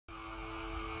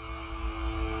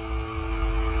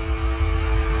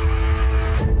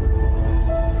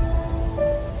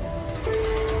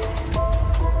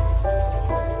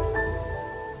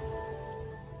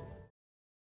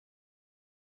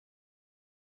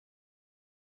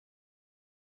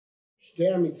שתי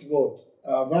המצוות,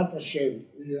 אהבת השם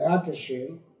ויראת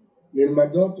השם,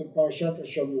 נלמדות בפרשת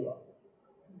השבוע.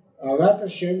 אהבת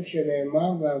השם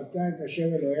שנאמר ואהבת את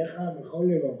השם אלוהיך בכל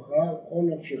לבבך ובכל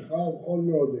נפשך ובכל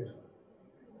מאודיך.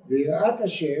 ויראת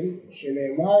השם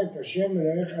שנאמר את השם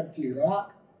אלוהיך תירא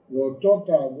ואותו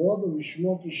תעבוד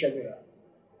ובשמו תשבע.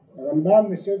 הרמב"ם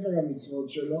בספר המצוות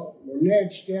שלו מונה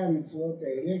את שתי המצוות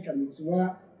האלה כמצווה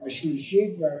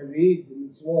השלישית והרביעית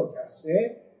במצוות עשה,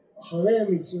 אחרי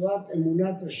מצוות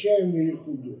אמונת השם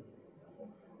וייחודו.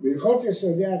 בהלכות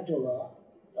יסודי התורה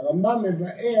הרמב"ם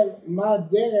מבאר מה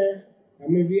הדרך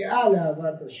המביאה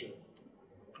לאהבת השם.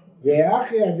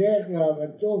 והכי הדרך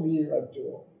לאהבתו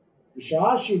ויראתו,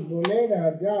 בשעה שהתבונן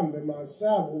האדם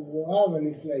במעשיו וברואיו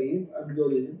הנפלאים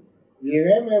הגדולים,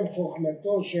 ויראה מהם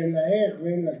חוכמתו שאין לאורך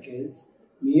ואין לקץ,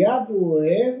 מיד הוא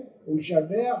אוהב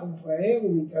ומשבח ומפאר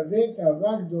ומתאווה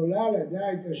תאווה גדולה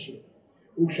לדעת את השם.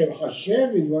 וכשמחשב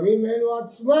בדברים אלו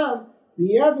עצמם,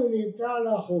 מיד הוא נרתע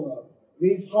לאחוריו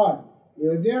ויבחן,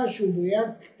 ויודע שהוא בריאה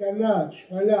קטנה,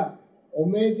 שפלה,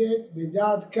 עומדת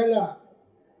בדעת קלה.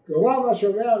 כלומר מה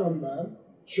שאומר הרמב"ם,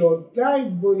 שאותה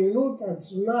התבוננות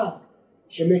עצמה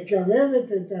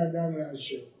שמקרבת את האדם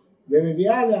להשם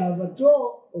ומביאה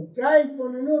לאהבתו, אותה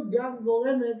התבוננות גם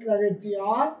גורמת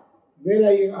לרתיעה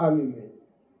וליראה ממנו.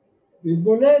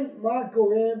 להתבונן מה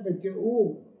קורה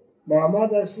בתיאור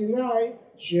מעמד סיני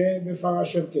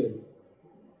שבפרשתנו.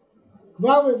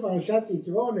 כבר בפרשת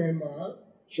יתרו נאמר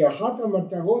שאחת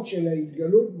המטרות של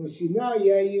ההתגלות בסיני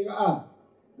היא היראה.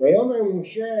 ויאמר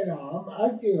משה אל העם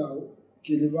אל תיראו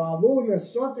כי לבעבור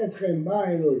נסות אתכם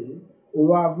בה אלוהים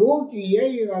ובעבור תהיה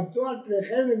יראתו על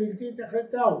פניכם לבלתי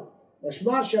תחתהו.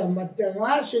 משמע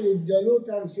שהמטרה של התגלות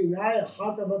על סיני,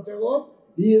 אחת המטרות,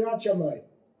 היא יראת שמיים.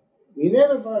 והנה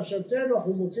בפרשתנו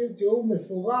אנחנו מוצאים תיאור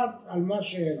מפורט על מה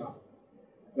שהראה.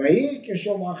 ויהי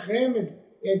כשומעכם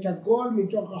את הכל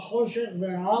מתוך החושך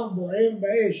וההר בוער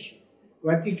באש,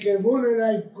 ותקרבון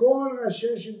אליי כל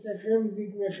ראשי שבטיכם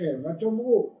וזקניכם,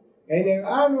 ותאמרו, הן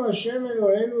הראנו השם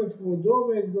אלוהינו את כבודו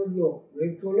ואת גודלו,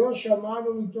 ואת קולו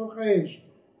שמענו מתוך האש.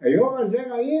 היום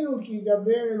הזה ראינו כי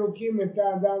ידבר אלוקים את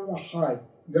האדם וחי,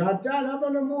 ועתה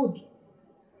למה נמות?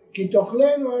 כי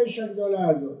תאכלנו האש הגדולה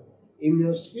הזאת. אם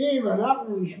נוספים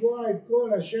אנחנו לשמוע את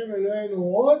כל השם אלוהינו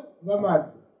עוד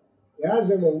ומתנו.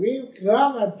 ואז הם אומרים,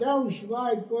 קרב אתה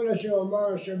ושמע את כל אשר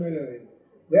אמר השם אלוהינו.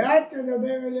 ואת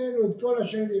תדבר אלינו את כל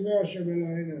אשר דיבר השם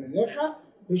אלוהינו אליך,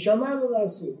 ושמענו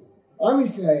ועשינו. עם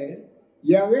ישראל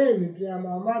ירא מפני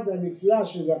המעמד הנפלא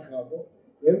שזכה בו,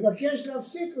 ומבקש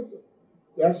להפסיק אותו.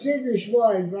 להפסיק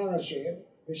לשמוע את דבר השם,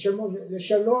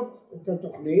 לשנות את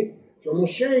התוכנית,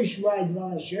 שמשה ישמע את דבר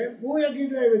השם, והוא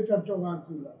יגיד להם את התורה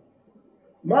כולה.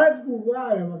 מה התגובה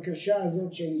על הבקשה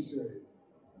הזאת של ישראל?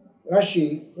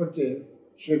 רש"י כותב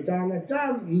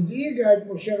שטענתם הדאיגה את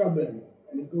משה רבנו.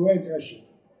 אני קורא את רש"י.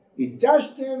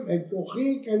 התשתם את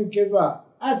כוחי כנקבה,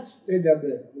 את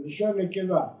תדבר, בלשון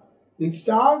נקבה.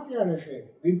 נצטערתי עליכם,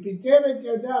 ופיתם את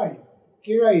ידיי,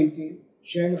 כי ראיתי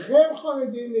שאינכם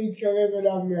חרדים להתקרב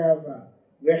אליו מאהבה,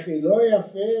 וכי לא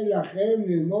יפה לכם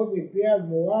ללמוד מפי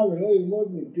הגבורה ולא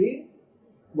ללמוד מפי?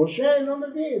 משה לא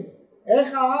מבין.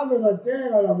 איך העם מוותר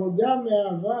על עבודה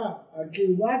מאהבה, על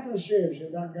קרבת השם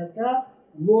שדרגתה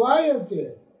גבוהה יותר?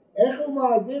 איך הוא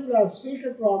מעדיף להפסיק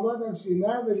את מעמד על סיני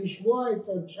ולשמוע את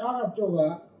שאר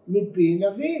התורה מפי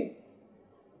נביא?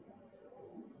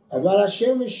 אבל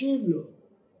השם משיב לו,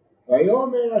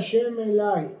 ויאמר השם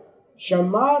אליי,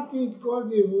 שמעתי את כל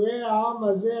דברי העם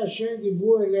הזה אשר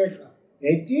דיברו אליך,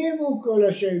 היטיבו כל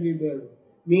אשר דיברו,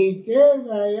 מי ייתן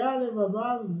והיה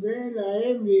לבבם זה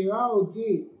להם ליראה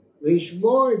אותי,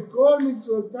 וישמור את כל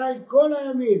מצוותיי כל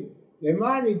הימים,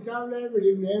 למען ייטב להם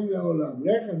ולבניהם לעולם.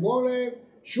 לך אמור להם,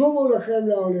 שובו לכם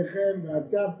לעולכם,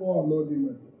 ואתה פה עמוד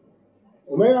עמדי.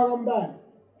 אומר הרמב"ן,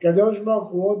 קדוש ברוך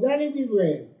הוא הודה לי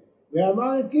דבריהם,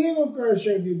 ואמר היטיבו כל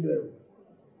אשר דיברו,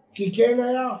 כי כן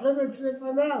היה החפץ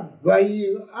לפניו,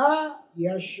 והיראה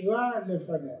ישרה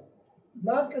לפניו.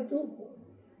 מה כתוב פה?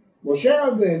 משה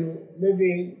רבנו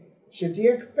מבין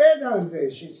שתהיה קפדה על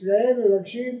זה, שישראל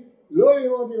מבקשים לא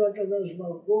ללמוד עם הקדוש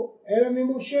ברוך הוא, אלא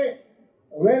ממשה.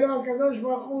 אומר לו הקדוש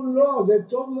ברוך הוא, לא, זה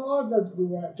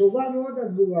טובה מאוד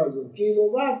התגובה הזאת, כי היא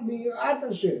נובעת מיראת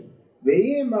השם.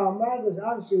 ואם מעמד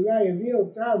הר סיני הביא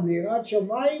אותם ליראת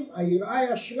שמיים,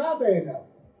 היראה ישרה בעיניו.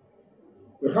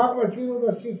 וכך מצינו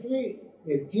בספרי,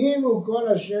 היטיבו כל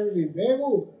אשר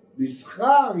דיברו,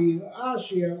 בשכר יראה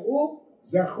שיראו,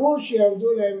 זכו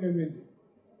שיעמדו להם למדים.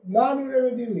 מה אנו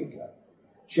למדים מכאן?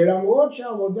 שלמרות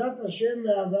שעבודת השם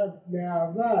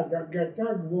מאהבה דרגתה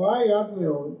גבוהה יד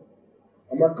מאוד,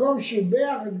 המקום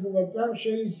שיבח את תגובתם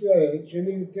של ישראל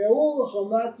שנרתעו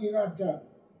בחומת יראתה.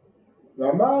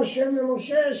 ואמר השם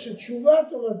למשה שתשובה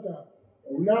תורתה.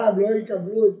 אמנם לא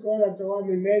יקבלו את כל התורה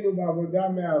ממנו בעבודה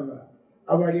מאהבה,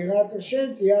 אבל יראת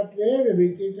השם תהיה על פניהם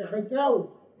ובלתי תחתהו,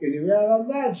 כדברי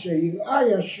הרמב"ן שהיראה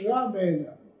ישרה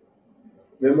בעיניו.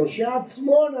 ומשה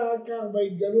עצמו נהג כך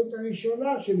בהתגלות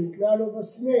הראשונה שניתנה לו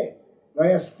בסנה,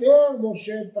 ויסתר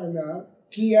משה פניו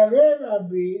כי ירא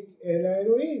מהביט אל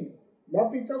האלוהים. מה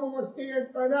פתאום הוא מסתיר את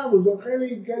פניו? הוא זוכה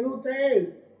להתגלות האל,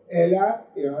 אלא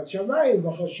יראת שמיים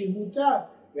וחשיבותה.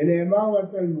 ונאמר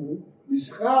בתלמוד,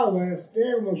 בזכר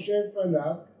ויסתר משה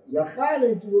פניו, זכה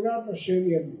לתמונת השם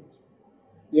יביט.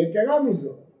 יתרה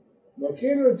מזאת,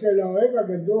 מצינו אצל האוהב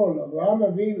הגדול, אברהם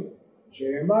אבינו,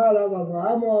 שנאמר עליו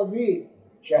אברהם אוהבי,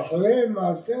 שאחרי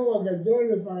מעשהו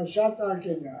הגדול בפרשת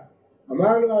העקדה,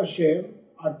 אמר לו השם,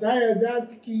 אתה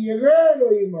ידעתי כי יראה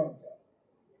אלוהים אתה.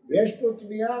 ויש פה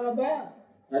תביעה רבה,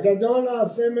 הגדול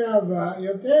נעשה מאהבה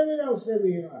יותר מן העושה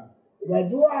מיראה.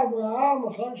 ומדוע אברהם,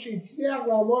 אחר שהצליח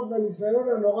לעמוד בניסיון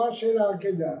הנורא של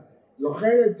העקדה,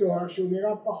 זוכה לתואר שהוא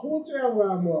נראה פחות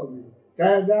מאברהם אוהבי, אתה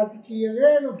ידעתי כי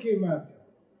יראה אלוקים אתה.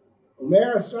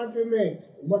 אומר השפת אמת,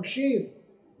 הוא מקשיב,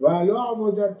 והלא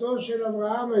עבודתו של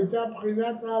אברהם הייתה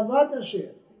בחינת אהבת השם,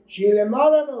 שהיא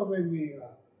למעלה מעובד ויראה.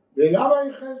 ולמה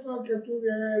ייחס לו כתוב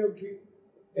יראה אלוקים?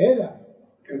 אלא,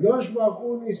 קדוש ברוך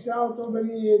הוא ניסה אותו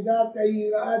במידת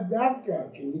היראה דווקא,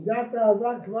 כי מידת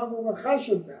האהבה כבר הוא רכש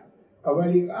אותה.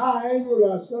 אבל יראה היינו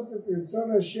לעשות את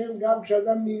רצון השם גם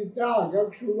כשאדם נרתע, גם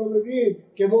כשהוא לא מבין,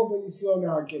 כמו בניסיון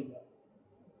העקדה.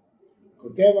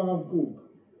 כותב הרב קוק,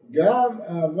 גם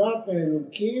אהבת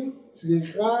האלוקים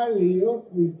צריכה להיות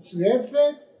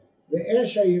נצרפת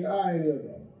באש היראה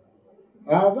העליונה.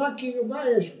 אהבה קרבה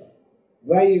יש בה,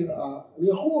 והיראה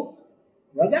ריחוק.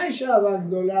 ודאי שאהבה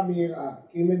גדולה מיראה,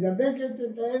 כי היא מדבקת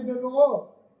את האל בבורו,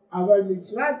 אבל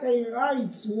מצוות היראה היא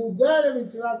צמודה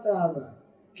למצוות האהבה,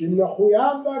 כי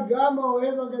מחויב בה גם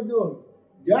האוהב הגדול.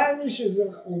 גם מי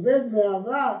שעובד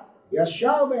מאהבה,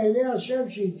 ישר בעיני השם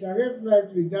שיצרף לה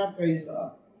את מידת היראה.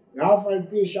 ואף על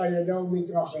פי שעל ידה הוא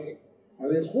מתרחק,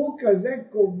 הריחוק הזה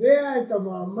קובע את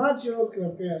המעמד שלו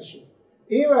כלפי השם.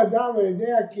 אם אדם על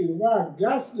ידי הקרבה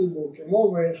גס ליבו,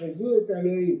 כמו ויחזו את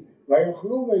אלוהים,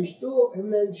 ויאכלו וישתו, הם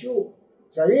נענשו.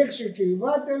 צריך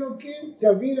שקרבת אלוקים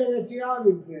תביא לרתיעה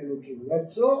מפני אלוקים,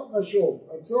 רצו ושוב,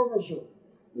 רצו ושוב.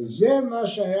 וזה מה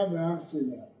שהיה בהר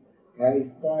סיני.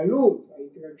 ההתפעלות,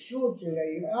 ההתרגשות של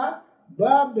היראה,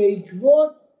 באה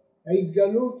בעקבות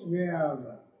ההתגלות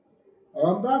והאהבה.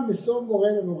 הרמב"ם בסוף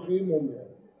מורה נבוכים אומר,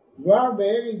 כבר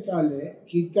באר יתעלה,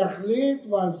 כי תכלית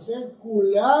מעשה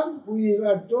כולם הוא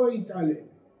יראתו יתעלה.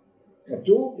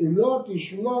 כתוב, אם לא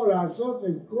תשמור לעשות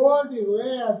את כל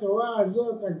דברי התורה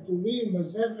הזאת הכתובים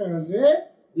בספר הזה,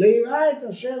 ליראה את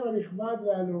השם הנכבד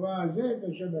והנורא הזה, את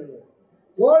השם אלוהים.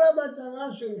 כל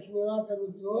המטרה של שמירת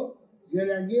המצוות זה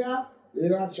להגיע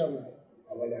ליראת שמיים.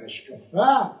 אבל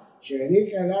ההשקפה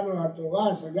שהעניקה לנו התורה,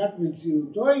 השגת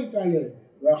מציאותו יתעלה,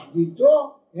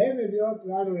 ואחדיתו, הן מביאות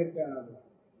לנו את האהבה.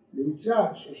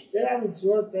 נמצא ששתי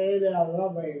המצוות האלה, אהבה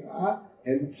והיראה,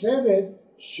 הם צוות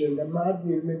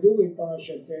נלמדו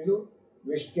מפרשתנו,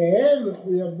 ושתיהן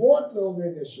מחויבות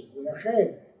לעובד השם.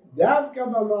 ולכן, דווקא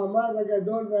במעמד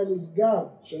הגדול והנשגב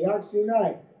של הר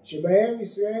סיני, שבהם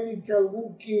ישראל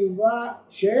התקרבו קרבה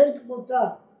שאין כמותה,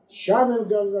 שם הם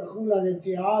גם זכו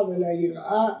לרתיעה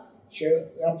וליראה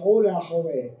שרתעו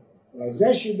לאחוריהם. ועל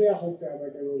זה שיבח אותם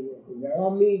הקדוש ברוך הוא, ואמר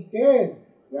מי ייתן,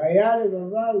 והיה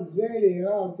לבבם זה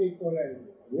ליראה אותי כל הימים.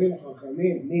 אומרים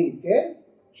חכמים, מי ייתן?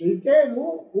 שייתן,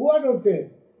 הוא הנותן.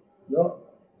 לא,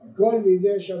 הכל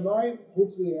בידי שמיים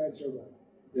חוץ מיראת שמיים.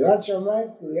 יראת שמיים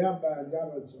תלויה באדם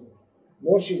עצמו.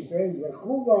 כמו שישראל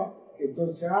זכו בה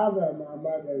כתוצאה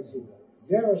מהמעמד היסודי.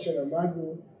 זה מה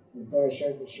שלמדנו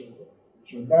בפרשת השבוע.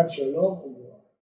 שבת שלום וברכה.